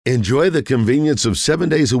Enjoy the convenience of 7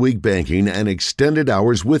 days a week banking and extended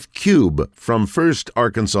hours with Cube from First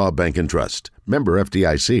Arkansas Bank and Trust. Member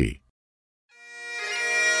FDIC.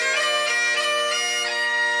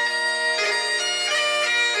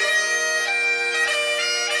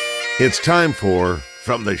 It's time for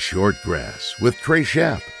From the Short Grass with Trey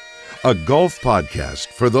Schaap, a golf podcast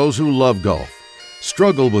for those who love golf,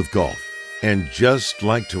 struggle with golf, and just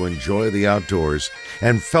like to enjoy the outdoors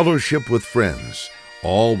and fellowship with friends,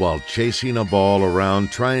 all while chasing a ball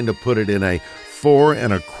around trying to put it in a 4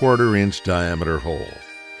 1/4 inch diameter hole.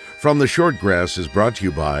 From the Short Grass is brought to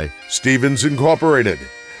you by Stephens Incorporated,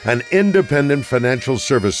 an independent financial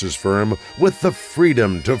services firm with the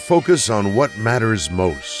freedom to focus on what matters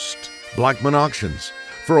most. Blackman Auctions.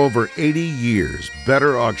 For over 80 years,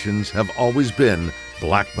 better auctions have always been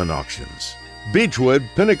Blackman Auctions. Beechwood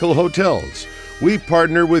Pinnacle Hotels. We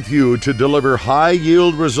partner with you to deliver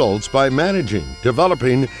high-yield results by managing,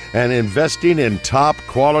 developing, and investing in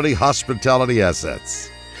top-quality hospitality assets.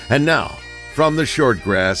 And now, from the Short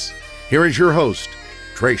Grass, here is your host,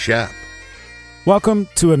 Trey Schaap. Welcome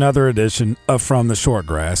to another edition of From the Short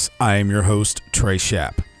Grass. I am your host, Trey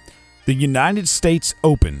Schaap. The United States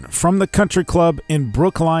Open from the Country Club in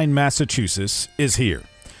Brookline, Massachusetts is here.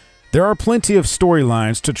 There are plenty of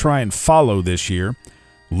storylines to try and follow this year.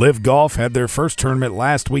 LIV Golf had their first tournament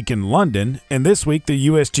last week in London, and this week the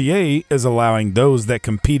USGA is allowing those that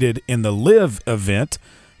competed in the LIV event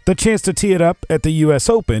the chance to tee it up at the US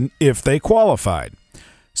Open if they qualified.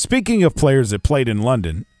 Speaking of players that played in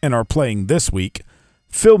London and are playing this week,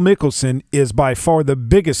 Phil Mickelson is by far the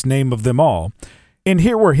biggest name of them all, and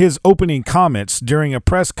here were his opening comments during a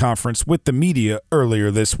press conference with the media earlier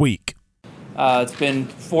this week. It's been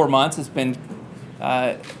 4 months. It's been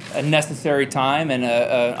a necessary time and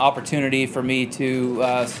an opportunity for me to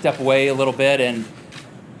step away a little bit and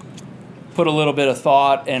put a little bit of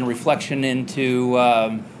thought and reflection into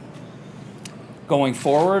going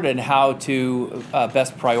forward and how to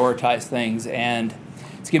best prioritize things. And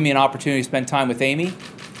it's given me an opportunity to spend time with Amy,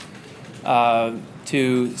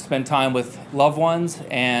 to spend time with loved ones,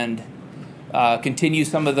 and continue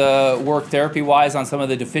some of the work therapy-wise on some of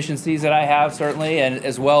the deficiencies that I have, certainly, and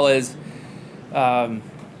as well as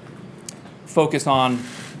focus on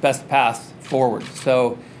best path forward.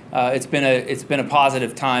 So it's been a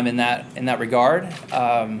positive time in that regard.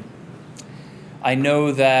 I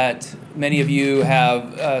know that many of you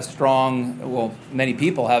have many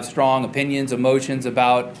people have strong opinions, emotions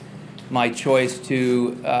about my choice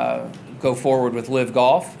to go forward with LIV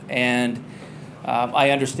Golf, and I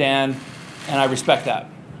understand and I respect that.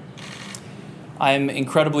 I'm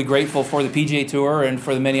incredibly grateful for the PGA Tour and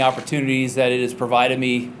for the many opportunities that it has provided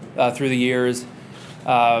me through the years,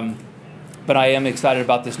 but I am excited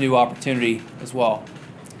about this new opportunity as well.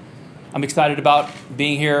 I'm excited about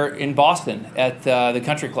being here in Boston at the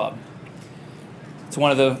Country Club. It's one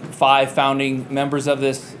of the 5 founding members of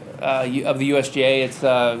this of the USGA. It's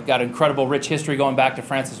got incredible rich history going back to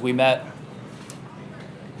Francis Ouimet.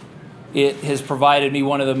 It has provided me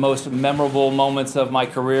one of the most memorable moments of my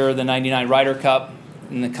career, the 99 Ryder Cup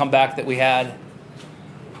and the comeback that we had.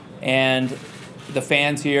 And the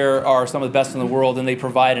fans here are some of the best in the world, and they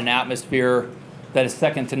provide an atmosphere that is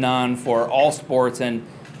second to none for all sports, and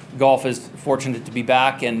golf is fortunate to be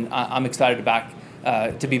back, and I'm excited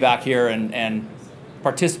to be back here and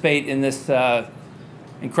participate in this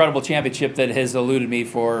incredible championship that has eluded me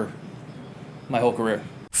for my whole career.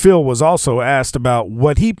 Phil was also asked about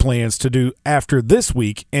what he plans to do after this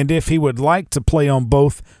week and if he would like to play on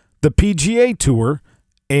both the PGA Tour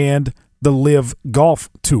and the LIV Golf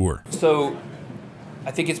Tour. So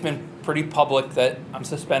I think it's been pretty public that I'm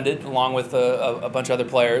suspended along with a bunch of other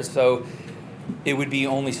players. So it would be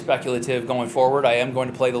only speculative going forward. I am going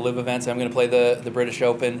to play the LIV events. I'm going to play the British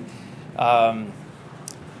Open.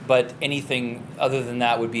 But anything other than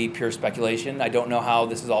that would be pure speculation. I don't know how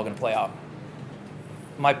this is all going to play out.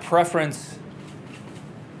 My preference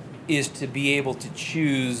is to be able to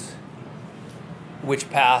choose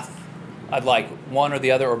which path I'd like, one or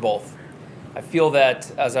the other or both. I feel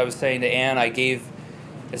that, as I was saying to Ann, I gave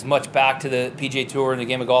as much back to the PGA Tour and the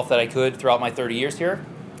game of golf that I could throughout my 30 years here.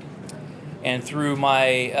 And through my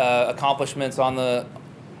accomplishments on the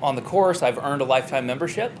course, I've earned a lifetime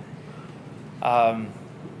membership. I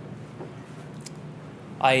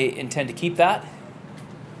intend to keep that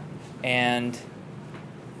and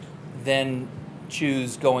then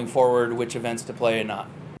choose going forward which events to play and not.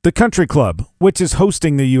 The Country Club, which is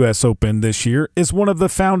hosting the U.S. Open this year, is one of the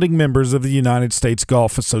founding members of the United States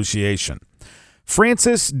Golf Association.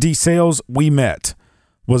 Francis de Sales Ouimet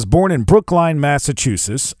was born in Brookline,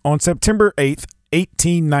 Massachusetts on September 8,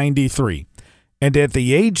 1893, and at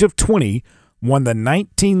the age of 20, won the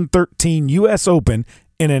 1913 U.S. Open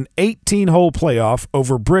in an 18-hole playoff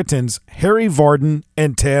over Britain's Harry Vardon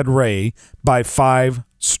and Ted Ray by 5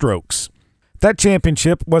 strokes. That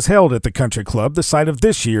championship was held at the Country Club, the site of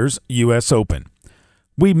this year's U.S. Open.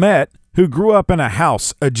 We Met, who grew up in a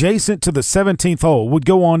house adjacent to the 17th hole, would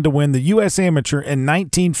go on to win the U.S. Amateur in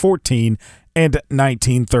 1914 and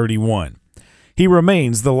 1931. He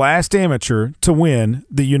remains the last amateur to win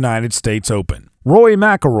the United States Open. Rory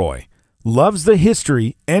McIlroy loves the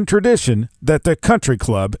history and tradition that the Country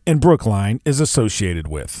Club in Brookline is associated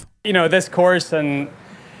with. You know, this course and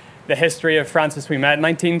the history of Francis We Met in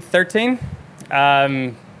 1913,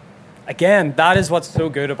 again, that is what's so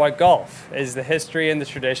good about golf, is the history and the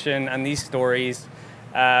tradition and these stories.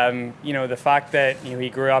 You know, the fact that he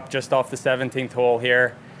grew up just off the 17th hole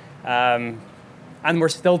here, and we're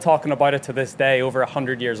still talking about it to this day, over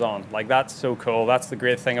 100 years on. Like, that's so cool. That's the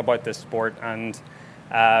great thing about this sport. And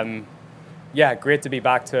yeah, great to be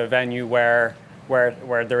back to a venue where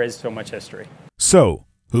there is so much history. So,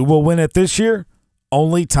 who will win it this year?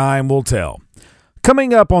 Only time will tell.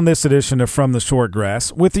 Coming up on this edition of From the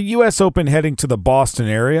Shortgrass, with the U.S. Open heading to the Boston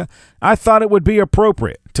area, I thought it would be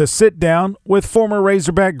appropriate to sit down with former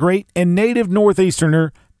Razorback great and native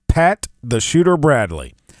Northeasterner Pat the Shooter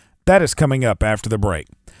Bradley. That is coming up after the break.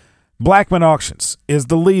 Blackman Auctions is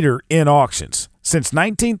the leader in auctions. Since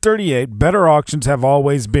 1938, better auctions have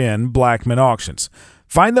always been Blackman Auctions.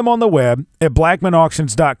 Find them on the web at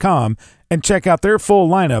blackmanauctions.com and check out their full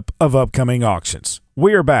lineup of upcoming auctions.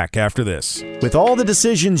 We are back after this. With all the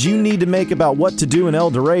decisions you need to make about what to do in El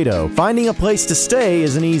Dorado, finding a place to stay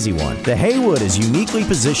is an easy one. The Haywood is uniquely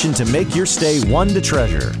positioned to make your stay one to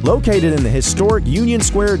treasure. Located in the historic Union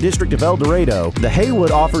Square district of El Dorado, the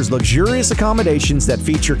Haywood offers luxurious accommodations that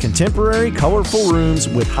feature contemporary, colorful rooms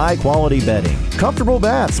with high-quality bedding, comfortable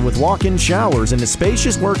baths with walk-in showers, and a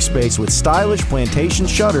spacious workspace with stylish plantation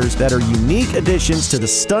shutters that are unique additions to the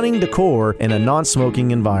stunning decor in a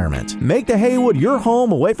non-smoking environment. Make the Haywood your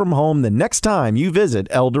home away from home the next time you visit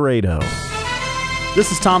El Dorado.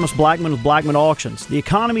 This is Thomas Blackman with Blackman Auctions. The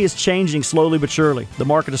economy is changing slowly but surely. The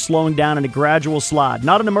market is slowing down in a gradual slide.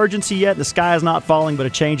 Not an emergency yet, the sky is not falling, but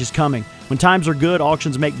a change is coming. When times are good,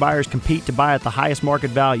 auctions make buyers compete to buy at the highest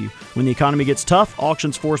market value. When the economy gets tough,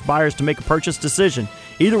 auctions force buyers to make a purchase decision.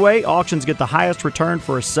 Either way, auctions get the highest return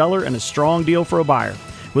for a seller and a strong deal for a buyer.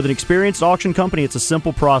 With an experienced auction company, it's a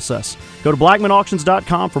simple process. Go to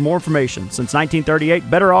blackmanauctions.com for more information. Since 1938,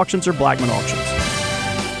 better auctions are Blackman Auctions.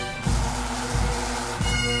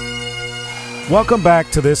 Welcome back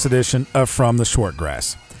to this edition of From the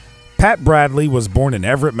Shortgrass. Pat Bradley was born in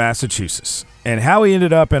Everett, Massachusetts, and how he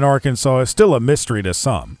ended up in Arkansas is still a mystery to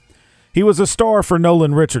some. He was a star for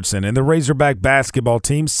Nolan Richardson and the Razorback basketball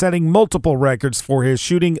team, setting multiple records for his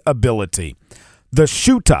shooting ability. The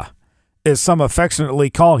Shooter, as some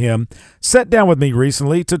affectionately call him, sat down with me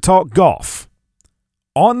recently to talk golf.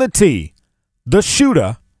 On the tee, the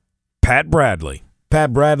Shooter, Pat Bradley.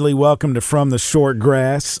 Pat Bradley, welcome to From the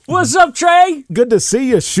Shortgrass. What's up, Trey? Good to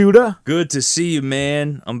see you, Shooter. Good to see you,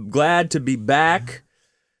 man. I'm glad to be back,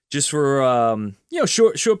 just for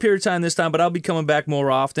short period of time this time, but I'll be coming back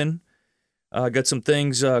more often. Got some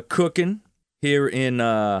things cooking here in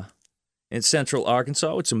Central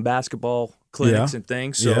Arkansas with some basketball clinics and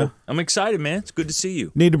things. So I'm excited, man. It's good to see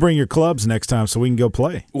you. Need to bring your clubs next time so we can go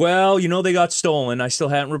play. Well, they got stolen. I still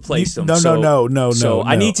haven't replaced them. No. So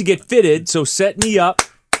I need to get fitted, so set me up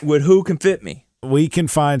with who can fit me. We can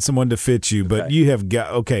find someone to fit you, but you have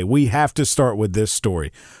got, we have to start with this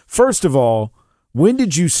story. First of all, when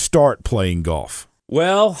did you start playing golf?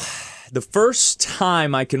 Well, the first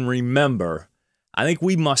time I can remember, I think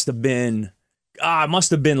we must have been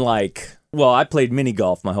like, I played mini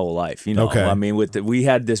golf my whole life, Okay. I mean, we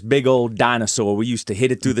had this big old dinosaur. We used to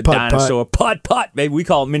hit it through the dinosaur. Putt, baby. We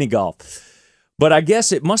call it mini golf. But I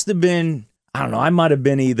guess it must have been, I don't know, I might have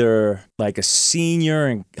been either like a senior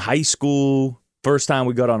in high school, first time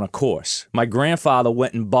we got on a course. My grandfather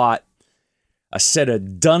went and bought a set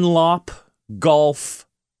of Dunlop golf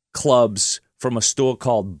clubs from a store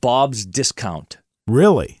called Bob's Discount.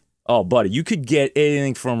 Really? Oh, buddy, you could get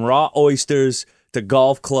anything from raw oysters to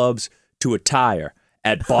golf clubs to a tire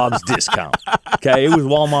at Bob's Discount. Okay, it was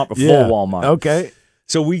Walmart before Walmart. Okay.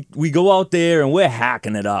 So we go out there and we're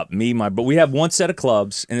hacking it up. But we have one set of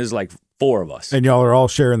clubs and there's like 4 of us. And y'all are all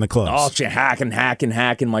sharing the clubs. All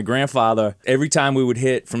hacking. My grandfather, every time we would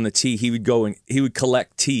hit from the tee, he would go and he would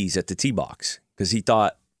collect tees at the tee box because he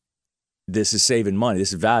thought this is saving money.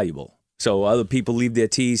 This is valuable. So other people leave their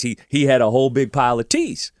tees. He had a whole big pile of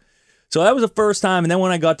tees. So that was the first time. And then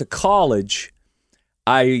when I got to college,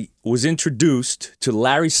 I was introduced to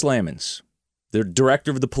Larry Slamans. the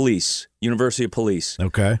director of the police, University of Police.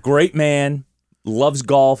 Okay. Great man, loves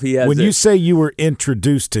golf. He has. When you say you were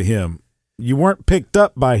introduced to him, you weren't picked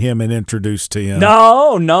up by him and introduced to him.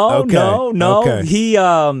 No. Okay.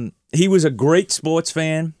 He was a great sports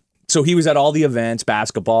fan, so he was at all the events,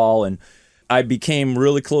 basketball, and I became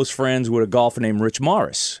really close friends with a golfer named Rich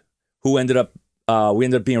Morris, who we ended up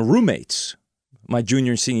being roommates my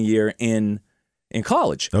junior and senior year in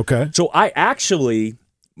college. Okay. So I actually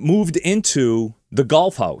moved into the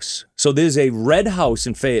golf house. So there's a red house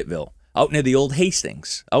in Fayetteville, out near the old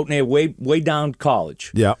Hastings, out near way down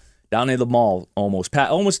College. Yeah. Down near the mall, almost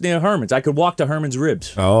near Herman's. I could walk to Herman's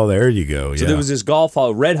Ribs. Oh, there you go. So there was this golf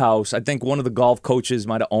house, red house. I think one of the golf coaches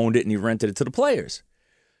might have owned it, and he rented it to the players.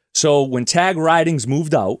 So when Tag Ridings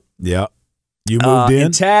moved out, yeah, you moved in.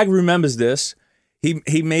 And Tag remembers this.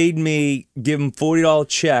 He made me give him $40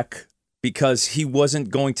 check because he wasn't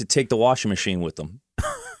going to take the washing machine with him.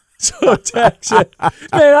 So Tag said, "Man,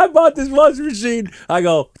 I bought this washing machine." I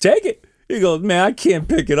go, "Take it." He goes, "Man, I can't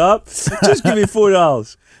pick it up. Just give me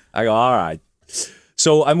 $40." I go, "All right."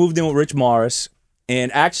 So I moved in with Rich Morris,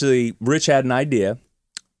 and actually, Rich had an idea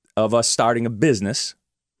of us starting a business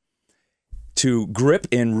to grip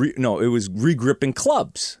and it was re-gripping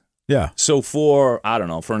clubs. Yeah. So for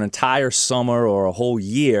an entire summer or a whole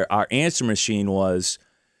year, our answer machine was,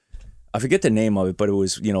 I forget the name of it, but it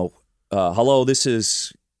was, hello, this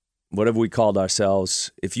is whatever we called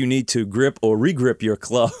ourselves. If you need to grip or re-grip your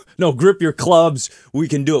grip your clubs, we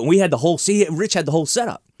can do it. And we had Rich had the whole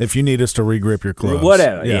setup. If you need us to re-grip your clubs.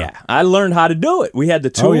 Whatever, yeah. I learned how to do it. We had the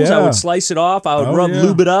tools. I would slice it off. I would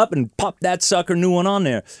lube it up and pop that sucker new one on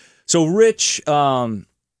there. So Rich,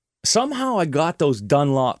 somehow I got those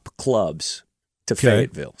Dunlop clubs to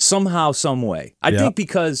Fayetteville. Somehow, some way. I think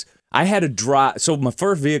because I had to drive. So my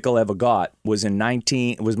first vehicle I ever got was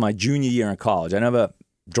was my junior year in college. I never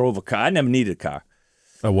drove a car. I never needed a car.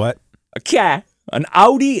 A what? A car. An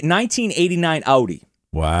Audi, 1989 Audi.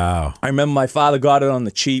 Wow. I remember my father got it on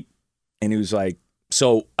the cheap, and he was like,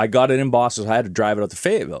 so I got it in Boston, so I had to drive it out to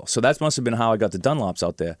Fayetteville. So that must have been how I got the Dunlops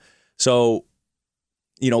out there. So,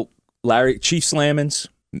 Larry, Chief Slammons,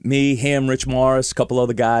 me, him, Rich Morris, a couple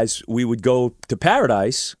other guys, we would go to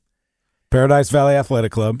Paradise Valley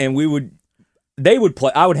Athletic Club. And they would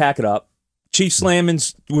play, I would hack it up. Chief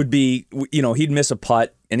Slammons would be, he'd miss a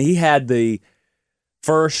putt, and he had the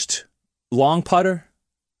first long putter.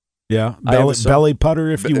 Yeah, belly putter,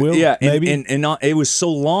 if you will. Yeah, maybe. And it was so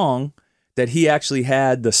long that he actually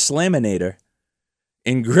had the Slaminator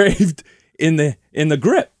engraved in the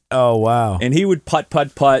grip. Oh, wow. And he would putt,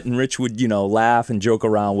 and Rich would, laugh and joke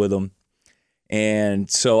around with him. And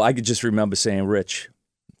so I could just remember saying, Rich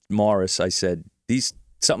Morris, I said,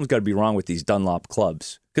 something's got to be wrong with these Dunlop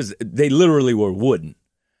clubs, because they literally were wooden.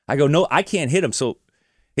 I go, no, I can't hit him. So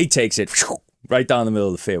he takes it right down the middle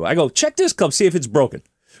of the fairway. I go, check this club, see if it's broken.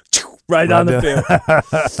 Right down the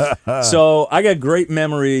fairway. So I got great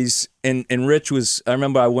memories. And Rich I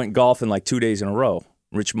remember I went golfing like 2 days in a row.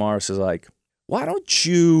 Rich Morris is like, why don't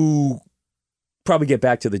you probably get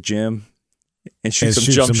back to the gym and shoot some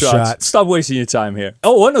jump shots? Stop wasting your time here.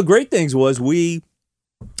 Oh, one of the great things was we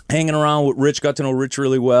hanging around with Rich, got to know Rich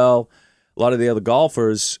really well. A lot of the other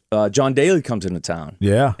golfers, John Daly comes into town.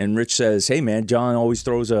 Yeah. And Rich says, hey, man, John always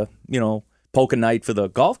throws a, poker night for the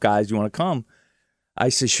golf guys. You want to come? I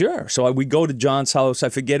said, sure. So we go to John's house. I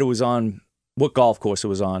forget it was on what golf course it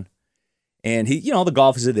was on. And he, the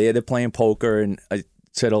golfers are there. They're playing poker. And I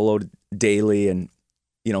said hello to Daly. And,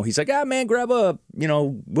 he's like, man, grab a,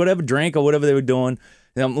 whatever drink or whatever they were doing.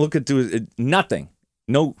 And I'm looking through it, nothing.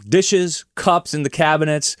 No dishes, cups in the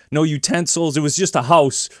cabinets, no utensils. It was just a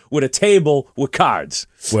house with a table with cards.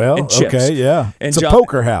 Well, and chips. Okay, yeah. And it's a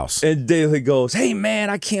poker house. And Daly goes, hey, man,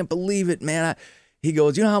 I can't believe it, man. He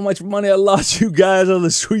goes, you know how much money I lost you guys on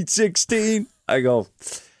the Sweet 16? I go,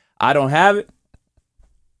 I don't have it.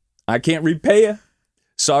 I can't repay you.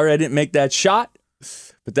 Sorry I didn't make that shot.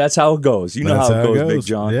 But that's how it goes. You know how it goes, Big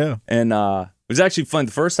John. Yeah. And it was actually fun.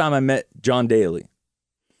 The first time I met John Daly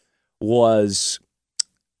was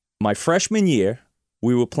my freshman year.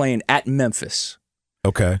 We were playing at Memphis.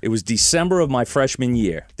 Okay. It was December of my freshman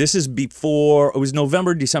year. This is it was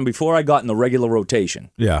November, December, before I got in the regular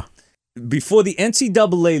rotation. Yeah. Before the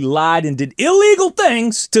NCAA lied and did illegal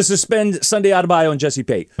things to suspend Sunday Adebayo and Jesse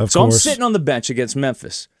Pate. Of course. I'm sitting on the bench against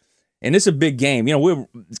Memphis. And it's a big game. We're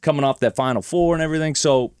coming off that Final Four and everything.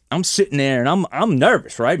 So I'm sitting there and I'm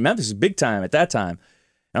nervous, right? Memphis is big time at that time.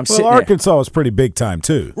 And Arkansas was pretty big time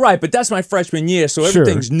too. Right, but that's my freshman year, so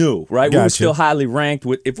everything's new, right? Gotcha. We were still highly ranked.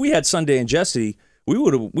 If we had Sunday and Jesse, we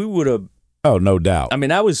would have. Oh, no doubt. I mean,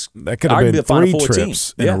 that could have been 3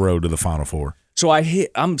 trips in a row to the Final Four. So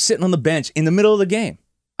I'm sitting on the bench in the middle of the game.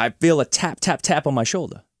 I feel a tap, tap, tap on my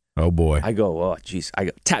shoulder. Oh, boy. I go, oh, jeez. I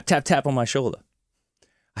go, tap, tap, tap on my shoulder.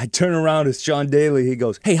 I turn around, it's John Daly. He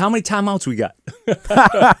goes, hey, how many timeouts we got?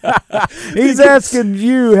 He's asking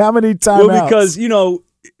you how many timeouts. Well, because,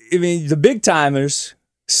 the big timers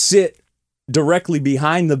sit directly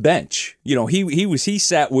behind the bench. He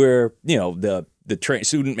sat where, the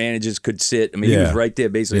student managers could sit. He was right there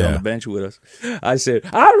basically on the bench with us. I said,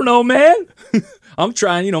 I don't know, man. I'm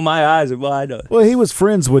trying, my eyes are wide. Well, he was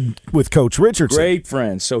friends with Coach Richardson. Great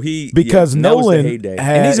friends. So because Nolan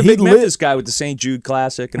and he's a big Memphis guy with the St. Jude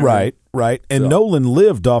Classic. And right. And Nolan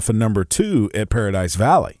lived off of number 2 at Paradise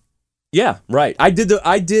Valley. Yeah, right. I did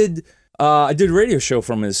a radio show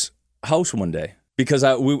from his house one day because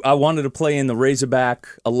I wanted to play in the Razorback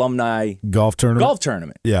alumni golf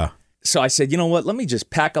tournament. Yeah. So I said, you know what? Let me just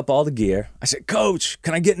pack up all the gear. I said, Coach,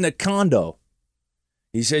 can I get in a condo?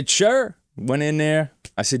 He said, sure. Went in there.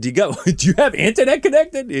 I said, do you have internet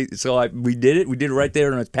connected? So we did it. We did it right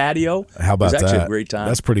there on his patio. How about that? It was actually a great time.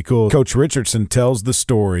 That's pretty cool. Coach Richardson tells the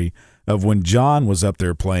story of when John was up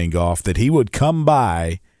there playing golf that he would come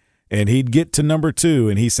by and he'd get to number 2,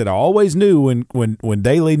 and he said, I always knew when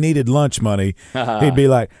Daly needed lunch money, he'd be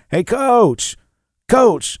like, hey, Coach,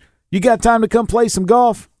 you got time to come play some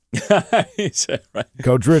golf? Right.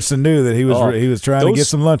 Coach Richardson knew that he was trying to get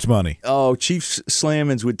some lunch money. Oh, Chief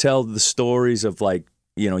Slammons would tell the stories of I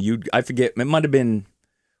forget, it might have been,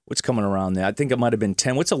 what's coming around there? I think it might have been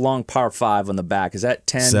 10. What's a long par 5 on the back? Is that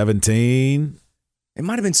 10? 17. It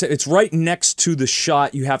might have been. It's right next to the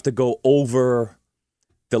shot. You have to go over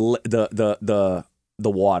the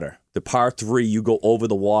water. The par 3, you go over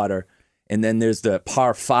the water, and then there's the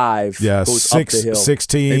par 5. Yeah, goes up the hill.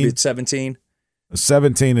 16. Maybe it's 17.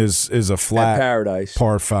 17 is a flat at Paradise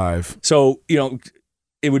par 5. So,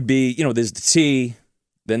 it would be, there's the tee,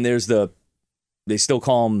 then there's they still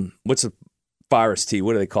call them, what's the Forest tee?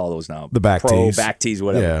 What do they call those now? The back tees. Back tees,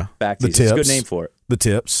 whatever. Yeah. Back the tees. tips. It's a good name for it. The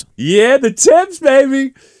tips. Yeah, the tips,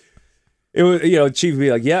 baby. It was, Chief would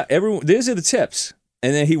be like, yeah, these are the tips.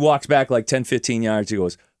 And then he walks back like 10, 15 yards. He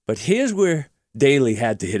goes, but here's where Daly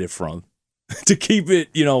had to hit it from to keep it,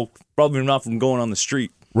 probably not from going on the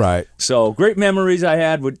street. Right. So great memories I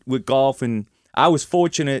had with golf, and I was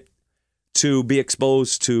fortunate to be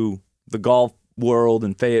exposed to the golf world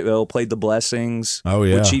in Fayetteville, played the Blessings. Oh,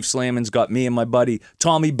 yeah. With Chief Slammons, got me and my buddy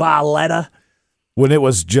Tommy Barletta. When it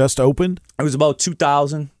was just opened? It was about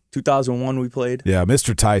 2001 we played. Yeah,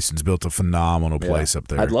 Mr. Tyson's built a phenomenal place up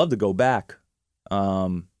there. I'd love to go back.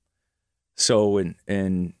 So,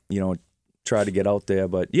 and try to get out there.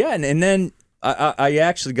 But, yeah, and then I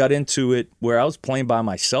actually got into it where I was playing by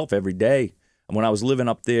myself every day. And when I was living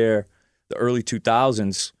up there, the early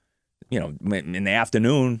 2000s, in the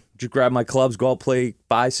afternoon, just grab my clubs, go out, play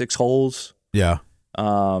 5-6 holes. Yeah.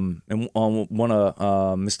 And on one of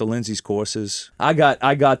Mr. Lindsay's courses, I got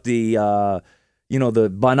the the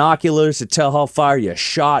binoculars to tell how far your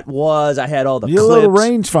shot was. I had all the clips. You're a little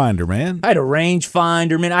rangefinder, man. I had a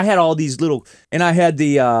rangefinder, man. I had all these little, and I had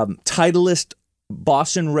the Titleist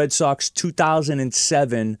Boston Red Sox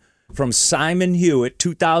 2007 from Simon Hewitt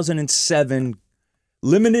 2007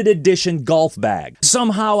 limited edition golf bag.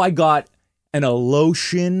 Somehow I got an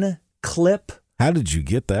Alotion clip. How did you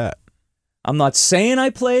get that? I'm not saying I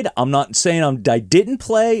played. I'm not saying I didn't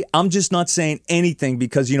play. I'm just not saying anything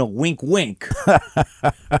because, wink, wink.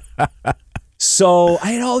 So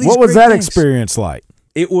I had all these. What was great that things. Experience like?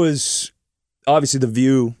 It was, obviously the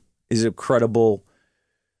view is incredible.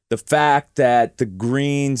 The fact that the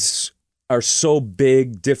greens are so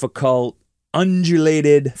big, difficult,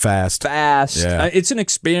 undulated, fast. Yeah. It's an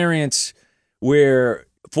experience where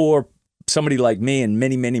for somebody like me and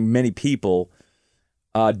many, many, many people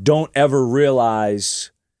don't ever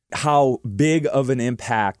realize how big of an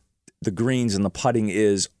impact the greens and the putting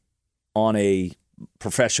is on a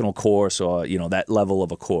professional course or, that level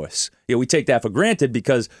of a course. We take that for granted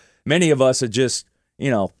because many of us are just,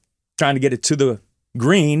 trying to get it to the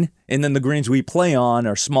green, and then the greens we play on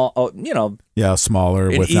are small, smaller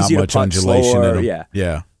with not much undulation slower, in them.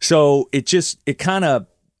 Yeah. So it kind of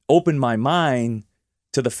opened my mind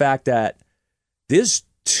to the fact that there's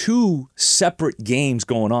 2 separate games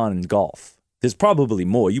going on in golf. There's probably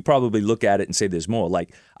more. You probably look at it and say there's more.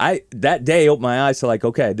 Like that day opened my eyes to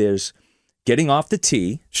okay, there's getting off the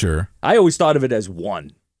tee. Sure. I always thought of it as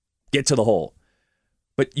 1, get to the hole.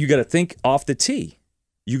 But you got to think off the tee.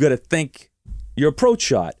 You got to think your approach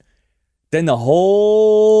shot. Then the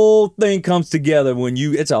whole thing comes together when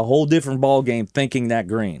it's a whole different ball game thinking that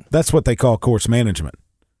green. That's what they call course management.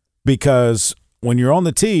 Because when you're on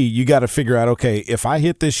the tee, you got to figure out, okay, if I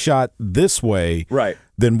hit this shot this way, Right.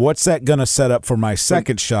 then what's that going to set up for my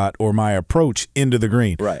second shot or my approach into the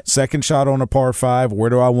green? Right. Second shot on a par 5, where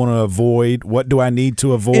do I want to avoid? What do I need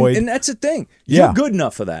to avoid? And that's the thing. Yeah. You're good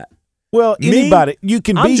enough for that. Well, anybody, you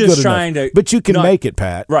can I'm be just good trying enough, to but you can not- make it,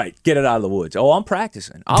 Pat. Right. Get it out of the woods. Oh, I'm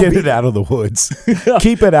practicing. Get it out of the woods.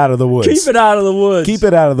 Keep it out of the woods. Keep it out of the woods. Keep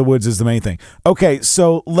it out of the woods is the main thing. Okay,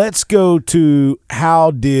 so let's go to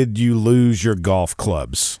how did you lose your golf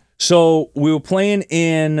clubs? So we were playing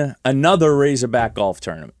in another Razorback golf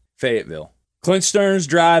tournament, Fayetteville. Clint Stearns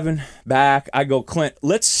driving back. I go, Clint,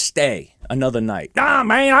 let's stay another night. Nah,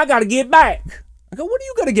 man, I got to get back. I go, what are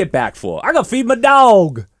you going to get back for? I got to feed my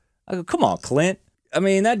dog. I go, come on, Clint. I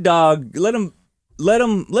mean, that dog, let him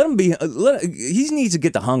be. He needs to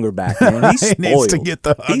get the hunger back, man. He's spoiled. He needs to get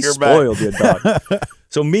the hunger He's back. spoiled, your dog.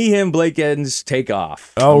 So me, him, Blake Edens take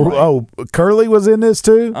off. Oh, Curly was in this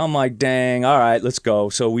too? I'm like, dang, all right, let's go.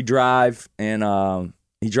 So we drive, and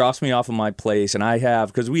he drops me off at my place, and I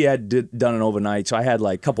have, because we had done it overnight, so I had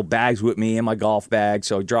like a couple bags with me in my golf bag.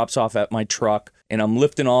 So he drops off at my truck, and I'm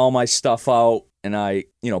lifting all my stuff out, and I,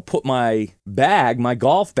 put my bag, my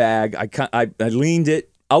golf bag, I leaned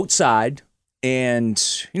it outside, and,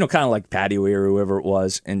 kind of like patio area, whoever it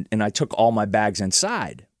was, and I took all my bags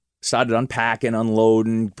inside. Started unpacking,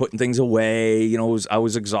 unloading, putting things away. I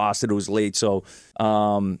was exhausted. It was late, so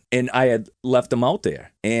and I had left them out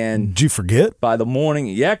there. And did you forget? By the morning,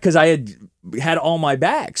 yeah, because I had all my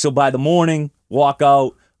bags. So by the morning, walk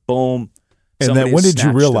out, boom. And then when did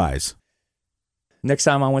you realize? Next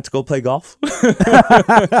time I went to go play golf. All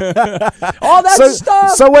that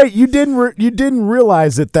stuff. So wait, you didn't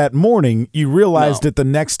realize it that morning. You realized it the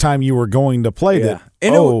next time you were going to play that.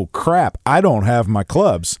 And crap! I don't have my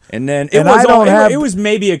clubs. And then it was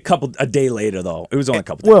maybe a day later though. It was only a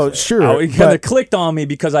couple days later. Sure. It kind of clicked on me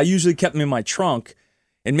because I usually kept them in my trunk,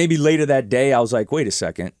 and maybe later that day I was like, wait a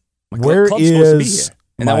second, my club's supposed to be here.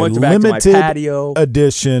 And I went back to my patio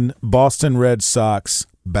edition Boston Red Sox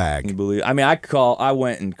bag. Can you believe? I mean, I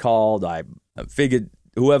went and called. I figured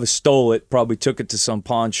whoever stole it probably took it to some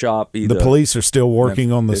pawn shop. Either. The police are still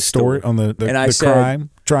working on the story, on the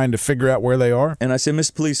crime, trying to figure out where they are. And I said,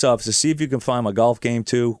 Mr. Police Officer, see if you can find my golf game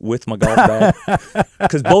too with my golf bag,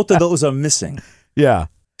 because both of those are missing. Yeah,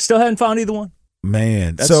 still haven't found either one.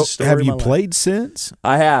 Man, so have you played since?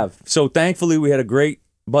 I have. So thankfully, we had a great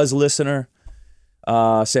Buzz listener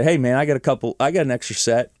say, "Hey, man, I got an extra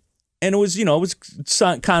set." And it was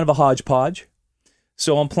kind of a hodgepodge.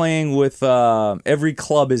 So I'm playing with every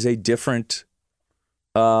club is a different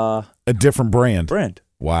brand.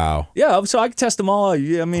 Wow. Yeah, so I can test them all.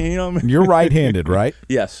 I mean, You're right-handed, right?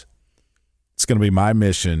 Yes. It's going to be my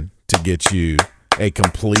mission to get you a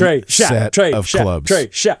complete set of clubs. Trey,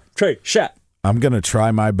 shot. I'm going to try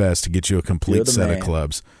my best to get you a complete set of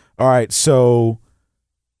clubs. All right, so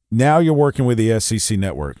now you're working with the SEC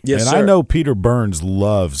Network. Yes, and sir. I know Peter Burns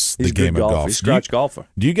loves the game of golf. He's a scratch golfer.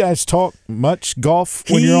 Do you guys talk much golf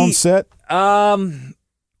when you're on set?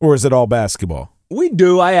 Or is it all basketball? We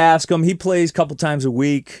do. I ask him. He plays a couple times a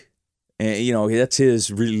week. And, that's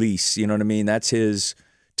his release. You know what I mean? That's his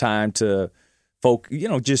time to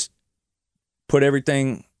just put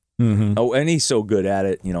everything. Mm-hmm. Oh, and he's so good at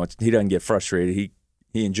it. He doesn't get frustrated.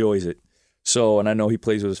 He enjoys it. So, and I know he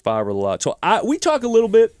plays with his father a lot. So we talk a little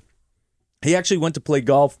bit. He actually went to play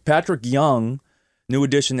golf. Patrick Young, new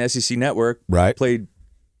addition to SEC Network, right? Played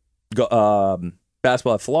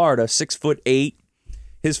basketball at Florida, 6'8".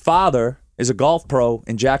 His father is a golf pro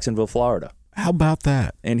in Jacksonville, Florida. How about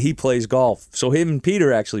that? And he plays golf. So him and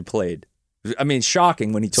Peter actually played. I mean,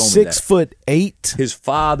 shocking when he told me that. 6'8". His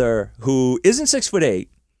father, who isn't 6'8",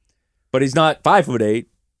 but he's not 5'8".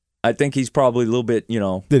 I think he's probably a little bit,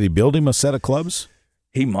 Did he build him a set of clubs?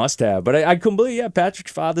 He must have, but I couldn't believe,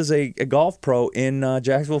 Patrick's father's a golf pro in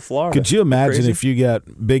Jacksonville, Florida. Could you imagine if you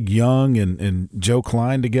got Big Young and Joe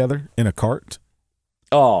Klein together in a cart?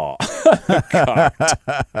 Oh, cart.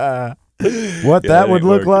 What that would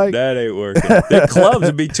look like? That ain't working. The clubs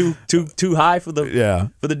would be too high for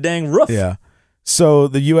the dang roof. Yeah. So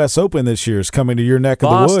the U.S. Open this year is coming to your neck of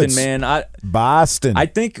the woods. Boston, man. Boston. I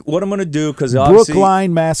think what I'm going to do, because obviously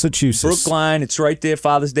Brookline, Massachusetts. Brookline, it's right there,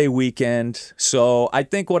 Father's Day weekend. So I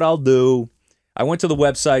think what I'll do, I went to the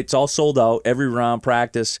website. It's all sold out, every round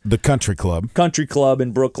practice. The Country Club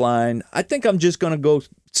in Brookline. I think I'm just going to go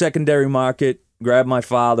secondary market, grab my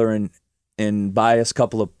father, and buy us a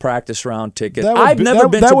couple of practice round tickets. I've never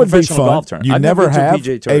been to a professional golf tournament. You I've never have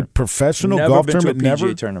a professional golf tournament? Never been to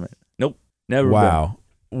a PGA tournament. Nope. Never wow.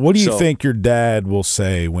 been. What do you think your dad will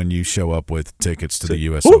say when you show up with tickets to the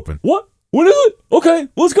U.S. Open? What? What is it? Okay,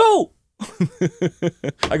 let's go.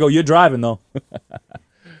 I go, you're driving though.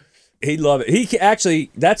 He'd love it. He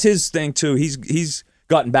actually, that's his thing too. He's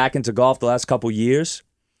gotten back into golf the last couple years.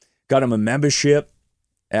 Got him a membership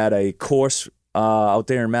at a course out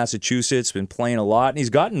there in Massachusetts. Been playing a lot, and he's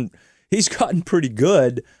gotten pretty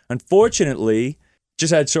good. Unfortunately,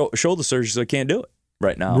 just had shoulder surgery, so I can't do it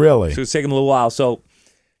right now. Really? So it's taking him a little while. So,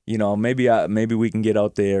 maybe we can get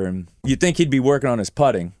out there, and you'd think he'd be working on his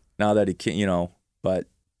putting now that he can, but.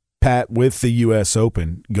 Pat, with the U.S.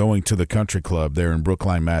 Open going to the country club there in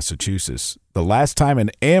Brookline, Massachusetts, the last time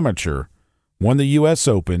an amateur won the U.S.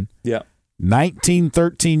 Open,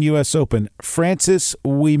 1913 U.S. Open, Francis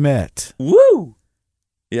Ouimet. Woo!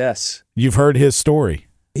 Yes. You've heard his story.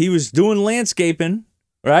 He was doing landscaping,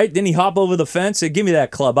 right? Then he hopped over the fence, said, give me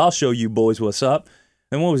that club. I'll show you boys what's up.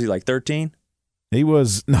 And what was he, like 13? He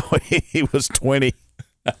was 20.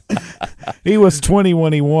 He was 20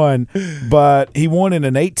 when he won, but he won in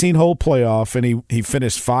an 18-hole playoff, and he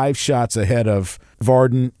finished 5 shots ahead of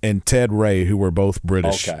Varden and Ted Ray, who were both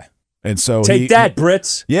British. Okay. And so Take that,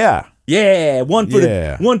 Brits. Yeah. Yeah, one for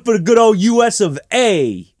the good old U.S. of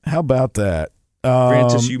A. How about that?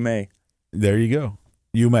 Francis, you may. There you go.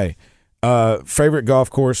 You may. Favorite golf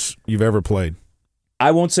course you've ever played? I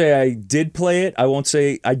won't say I did play it. I won't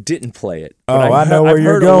say I didn't play it. But I know where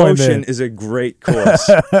you're going. Ocean is a great course.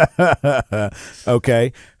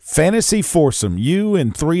 Okay. Fantasy foursome. You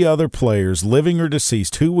and 3 other players, living or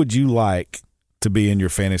deceased. Who would you like to be in your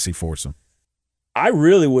fantasy foursome? I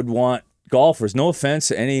really would want golfers. No offense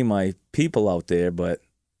to any of my people out there, but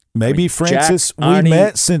maybe Francis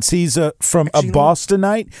Ouimet, since he's from a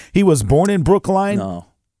Bostonite. He was born in Brookline.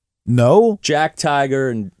 No. Jack, Tiger,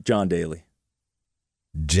 and John Daly.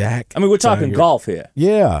 Jack. I mean, we're talking golf here.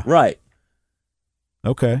 Yeah. Right.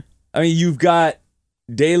 Okay. I mean, you've got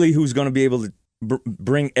Daly, who's going to be able to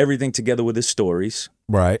bring everything together with his stories.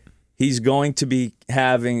 Right. He's going to be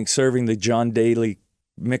serving the John Daly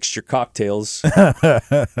mixture cocktails.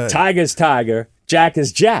 Tiger's Tiger. Jack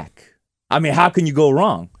is Jack. I mean, how can you go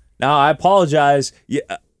wrong? Now, I apologize.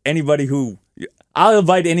 I'll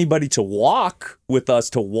invite anybody to walk with us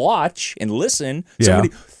to watch and listen. Somebody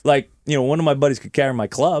one of my buddies could carry my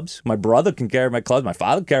clubs. My brother can carry my clubs. My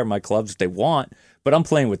father can carry my clubs if they want. But I'm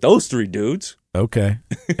playing with those 3 dudes. Okay.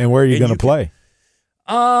 And where are you going to play?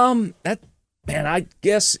 I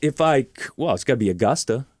guess it's got to be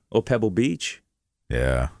Augusta or Pebble Beach.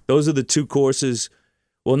 Yeah. Those are the 2 courses.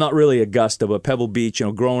 Well, not really Augusta, but Pebble Beach.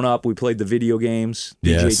 Growing up, we played the video games,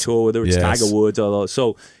 DJ Tour, whether it's Tiger Woods, all those.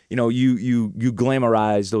 So, you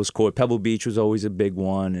glamorize those courts. Pebble Beach was always a big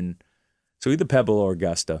one, and so either Pebble or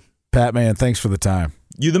Augusta. Pat, man, thanks for the time.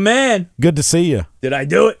 You the man. Good to see you. Did I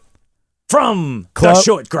do it? From the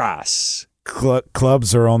short grass.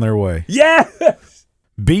 Clubs are on their way. Yeah.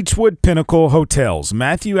 Beechwood Pinnacle Hotels.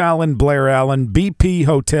 Matthew Allen, Blair Allen, BP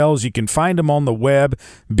Hotels. You can find them on the web,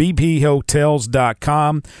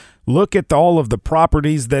 bphotels.com. Look at all of the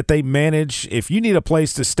properties that they manage. If you need a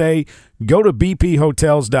place to stay, go to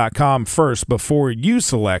bphotels.com first before you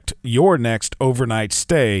select your next overnight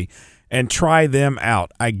stay and try them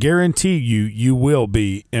out. I guarantee you will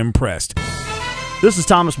be impressed. This is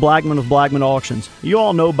Thomas Blackman with Blackman Auctions. You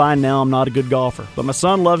all know by now I'm not a good golfer, but my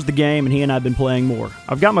son loves the game and he and I have been playing more.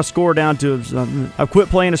 I've got my score down to, I've quit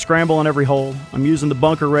playing a scramble on every hole. I'm using the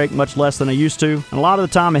bunker rake much less than I used to, and a lot of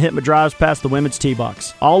the time I hit my drives past the women's tee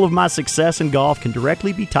box. All of my success in golf can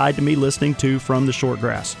directly be tied to me listening to From the Short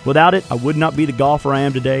Grass. Without it, I would not be the golfer I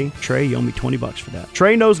am today. Trey, you owe me $20 for that.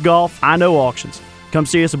 Trey knows golf, I know auctions. Come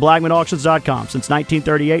see us at BlackmanAuctions.com. Since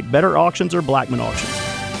 1938, better auctions are Blackman Auctions.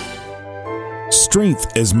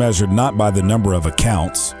 Strength is measured not by the number of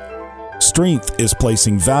accounts. Strength is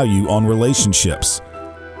placing value on relationships.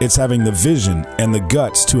 It's having the vision and the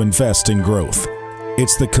guts to invest in growth.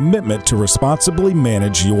 It's the commitment to responsibly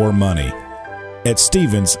manage your money. At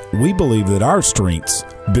Stephens, we believe that our strengths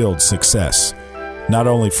build success, not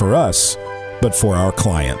only for us, but for our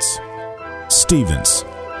clients. Stephens,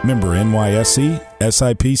 member NYSE,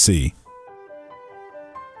 SIPC.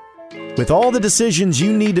 With all the decisions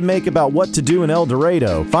you need to make about what to do in El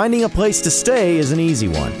Dorado, finding a place to stay is an easy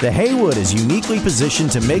one. The Haywood is uniquely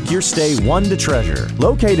positioned to make your stay one to treasure.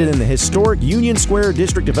 Located in the historic Union Square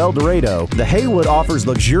district of El Dorado, the Haywood offers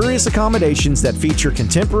luxurious accommodations that feature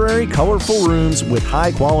contemporary, colorful rooms with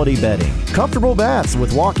high-quality bedding, comfortable baths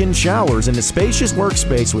with walk-in showers, and a spacious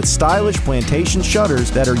workspace with stylish plantation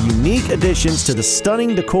shutters that are unique additions to the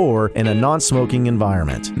stunning decor in a non-smoking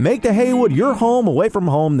environment. Make the Haywood your home away from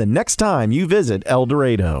home the next time you visit El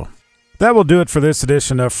Dorado. That will do it for this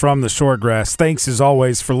edition of From the Short Grass. Thanks as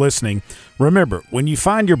always for listening. Remember, when you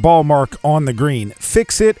find your ball mark on the green,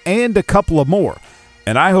 fix it and a couple of more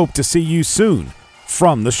and I hope to see you soon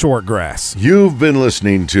from the short grass. You've been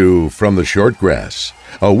listening to From the Short Grass,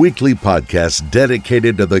 a weekly podcast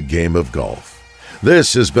dedicated to the game of golf.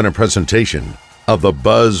 This has been a presentation of the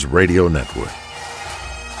Buzz Radio Network.